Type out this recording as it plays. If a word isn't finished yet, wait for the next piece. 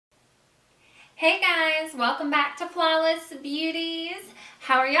Hey guys, welcome back to Flawless Beauties.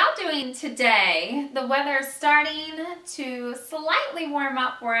 How are y'all doing today? The weather's starting to slightly warm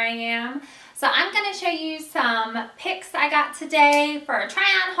up where I am. So I'm going to show you some pics I got today for a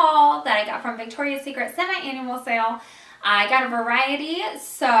try-on haul that I got from Victoria's Secret semi-annual sale. I got a variety,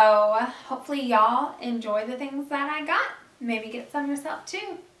 so hopefully y'all enjoy the things that I got. Maybe get some yourself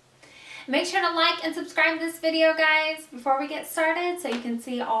too. Make sure to like and subscribe to this video, guys, before we get started so you can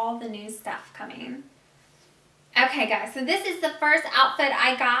see all the new stuff coming. Okay, guys, so this is the first outfit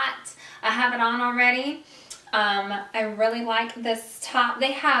I got. I have it on already. I really like this top.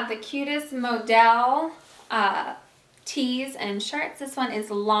 They have the cutest model tees and shirts. This one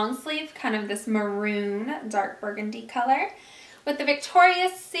is long sleeve, kind of this maroon, dark burgundy color with the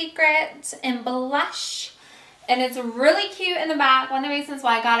Victoria's Secret in blush. And it's really cute in the back. One of the reasons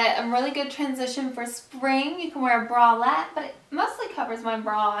why I got it, a really good transition for spring. You can wear a bralette, but it mostly covers my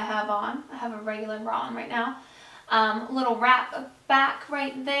bra I have on. I have a regular bra on right now. Little wrap back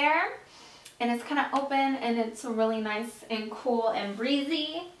right there. And it's kind of open and it's really nice and cool and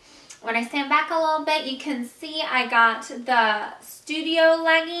breezy. When I stand back a little bit, you can see I got the studio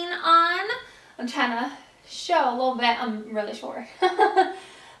legging on. I'm trying to show a little bit. I'm really short.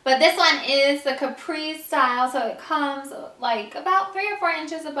 But this one is the capri style, so it comes like about 3 or 4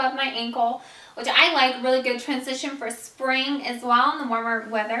 inches above my ankle, which I like. Really good transition for spring as well, in the warmer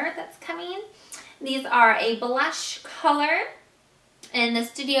weather that's coming. These are a blush color, and the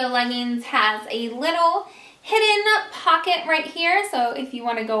studio leggings has a little hidden pocket right here, so if you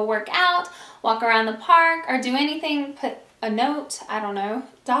want to go work out, walk around the park, or do anything, put a note, I don't know,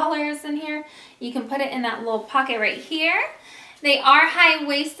 dollars in here, you can put it in that little pocket right here. They are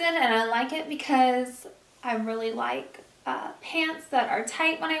high-waisted, and I like it because I really like pants that are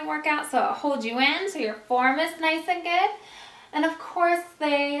tight when I work out, so it holds you in, so your form is nice and good. And of course,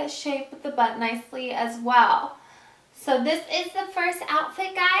 they shape the butt nicely as well. So this is the first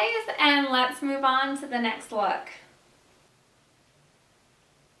outfit, guys, and let's move on to the next look.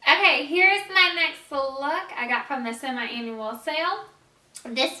 Okay, here's my next look I got from the semi-annual sale.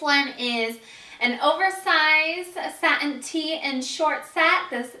 This one is an oversized satin tee and short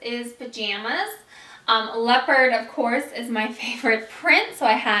set. This is pajamas. Leopard, of course, is my favorite print, so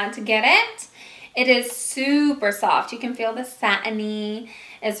I had to get it. It is super soft. You can feel the satiny.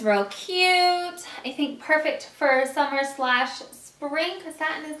 It's real cute. I think perfect for summer slash spring because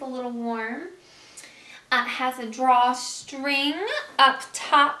satin is a little warm. It has a drawstring up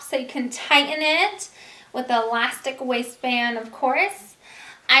top so you can tighten it with the elastic waistband, of course.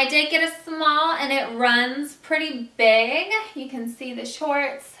 I did get a small and it runs pretty big. You can see the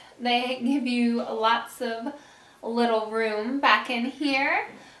shorts. They give you lots of little room back in here.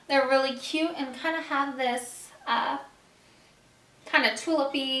 They're really cute and kind of have this kind of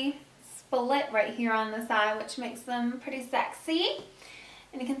tulipy split right here on the side, which makes them pretty sexy.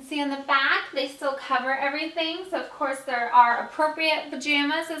 And you can see in the back, they still cover everything. So of course there are appropriate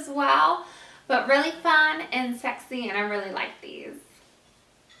pajamas as well, but really fun and sexy, and I really like these.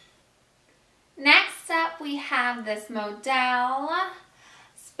 Next up, we have this model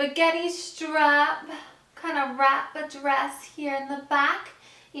spaghetti strap kind of wrap dress here in the back.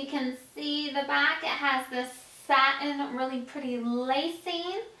 You can see the back. It has this satin, really pretty lacing.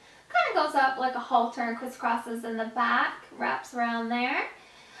 Kind of goes up like a halter and crisscrosses in the back, wraps around there.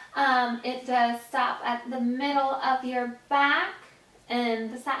 It does stop at the middle of your back,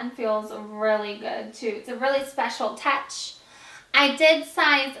 and the satin feels really good too. It's a really special touch. I did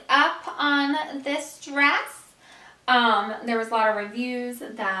size up on this dress. There was a lot of reviews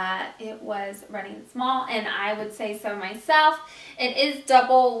that it was running small, and I would say so myself. It is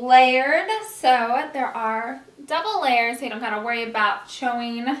double layered, so there are double layers, so you don't gotta worry about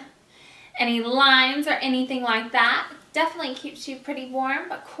showing any lines or anything like that. Definitely keeps you pretty warm,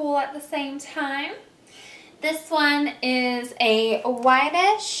 but cool at the same time. This one is a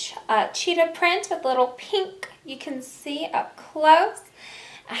whitish cheetah print with little pink. You can see up close.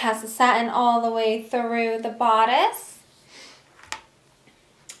 It has the satin all the way through the bodice.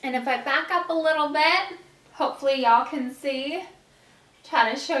 And if I back up a little bit, hopefully y'all can see.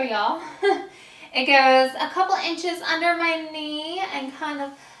 Try to show y'all. It goes a couple inches under my knee and kind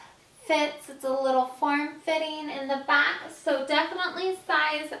of fits. It's a little form-fitting in the back, so definitely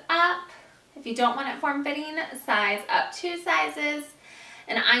size up. If you don't want it form-fitting, size up 2 sizes.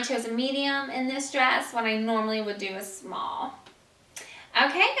 And I chose a medium in this dress when I normally would do a small.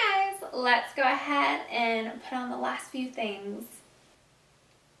 Okay, guys, let's go ahead and put on the last few things.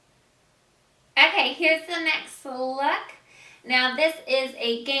 Okay, here's the next look. Now, this is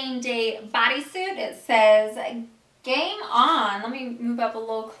a game day bodysuit. It says game on. Let me move up a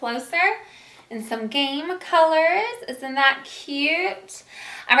little closer. in some game colors. Isn't that cute?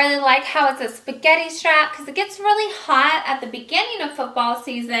 I really like how it's a spaghetti strap because it gets really hot at the beginning of football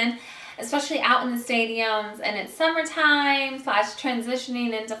season, especially out in the stadiums, and it's summertime /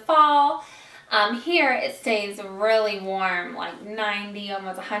 transitioning into fall. Here it stays really warm, like 90,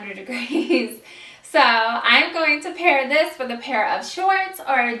 almost 100 degrees. So I'm going to pair this with a pair of shorts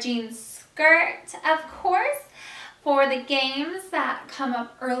or a jean skirt, of course, for the games that come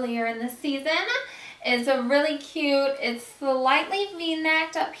up earlier in the season. It's a really cute, it's slightly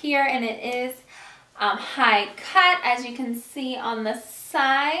v-necked up here, and it is high cut, as you can see on the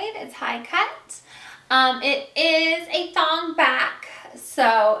side. It's high cut. It is a thong back,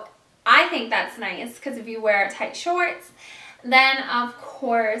 so I think that's nice because if you wear tight shorts, then of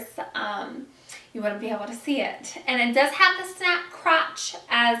course you wouldn't be able to see it. And it does have the snap crotch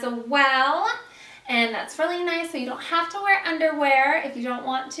as well, and that's really nice, so you don't have to wear underwear if you don't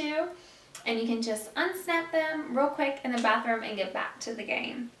want to, and you can just unsnap them real quick in the bathroom and get back to the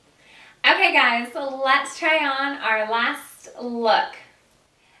game. Okay guys, so let's try on our last look.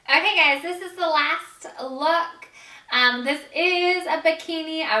 Okay guys, this is the last look. This is a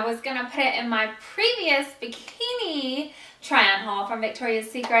bikini. I was going to put it in my previous bikini try-on haul from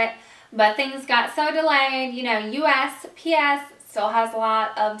Victoria's Secret, but things got so delayed. You know, USPS still has a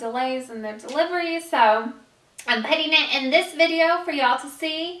lot of delays in their delivery, so I'm putting it in this video for y'all to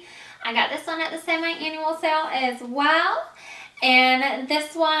see. I got this one at the semi-annual sale as well, and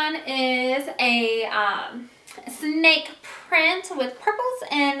this one is a snake print with purples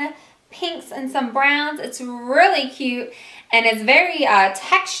and pinks and some browns. It's really cute, and it's very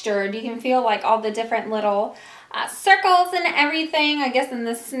textured. You can feel like all the different little circles and everything, I guess, in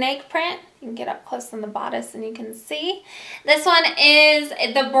the snake print. You can get up close on the bodice and you can see. This one is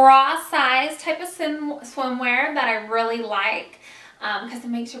the bra size type of swimwear that I really like because it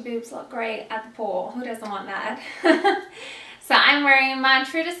makes your boobs look great at the pool. Who doesn't want that? So I'm wearing my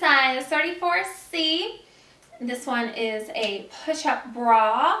true to size 34C. This one is a push-up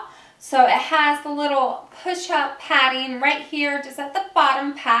bra. So it has the little push-up padding right here just at the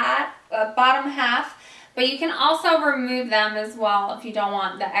bottom bottom half. But you can also remove them as well if you don't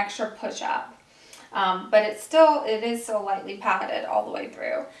want the extra push-up. But it is still lightly padded all the way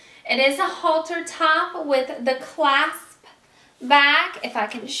through. It is a halter top with the clasp back, if I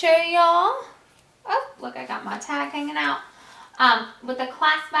can show y'all. Oh, look, I got my tag hanging out. With the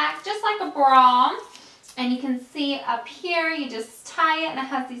clasp back, just like a bra. And you can see up here, you just tie it, and it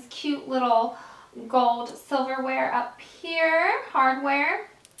has these cute little gold silverware up here, hardware.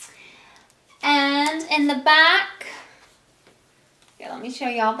 And in the back, here, let me show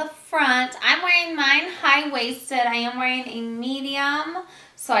y'all the front. I'm wearing mine high-waisted. I am wearing a medium,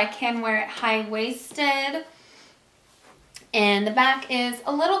 so I can wear it high-waisted. And the back is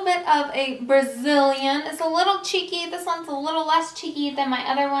a little bit of a Brazilian. It's a little cheeky. This one's a little less cheeky than my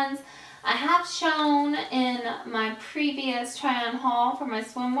other ones. I have shown in my previous try-on haul for my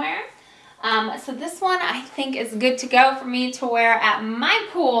swimwear. So this one I think is good to go for me to wear at my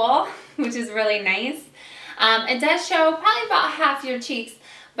pool, which is really nice. It does show probably about half your cheeks,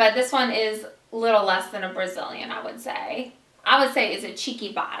 but this one is a little less than a Brazilian, I would say. I would say it's a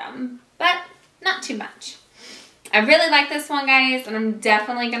cheeky bottom, but not too much. I really like this one, guys, and I'm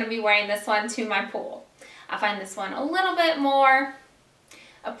definitely going to be wearing this one to my pool. I find this one a little bit more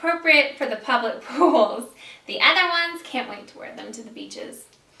appropriate for the public pools. The other ones, can't wait to wear them to the beaches.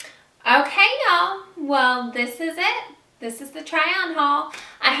 Okay, y'all. Well, this is it. This is the try-on haul.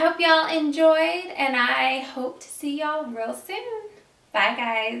 I hope y'all enjoyed, and I hope to see y'all real soon. Bye,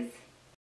 guys.